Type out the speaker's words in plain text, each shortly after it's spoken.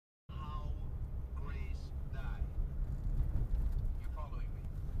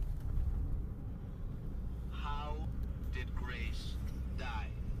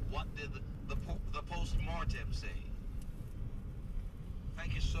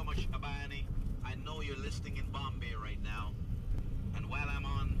so much, Abani. I know you're listening in Bombay right now. And while I'm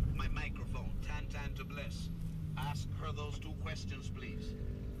on my microphone, Tan to Bliss, ask her those two questions, please.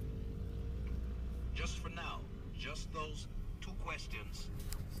 Just for now, just those two questions.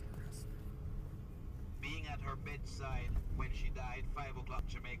 Being at her bedside when she died, 5 o'clock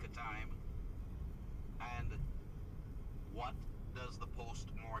Jamaica time, and what does the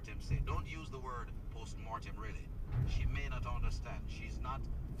post-mortem say? Don't use the word post-mortem, really. She may not understand. She's not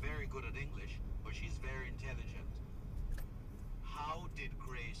very good at English, but she's very intelligent. How did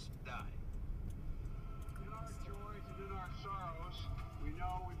Grace die? In our joys and in our sorrows, we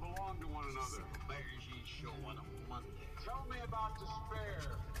know we belong to one another. Show on a Monday. Tell me about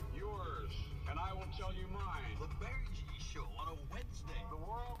despair.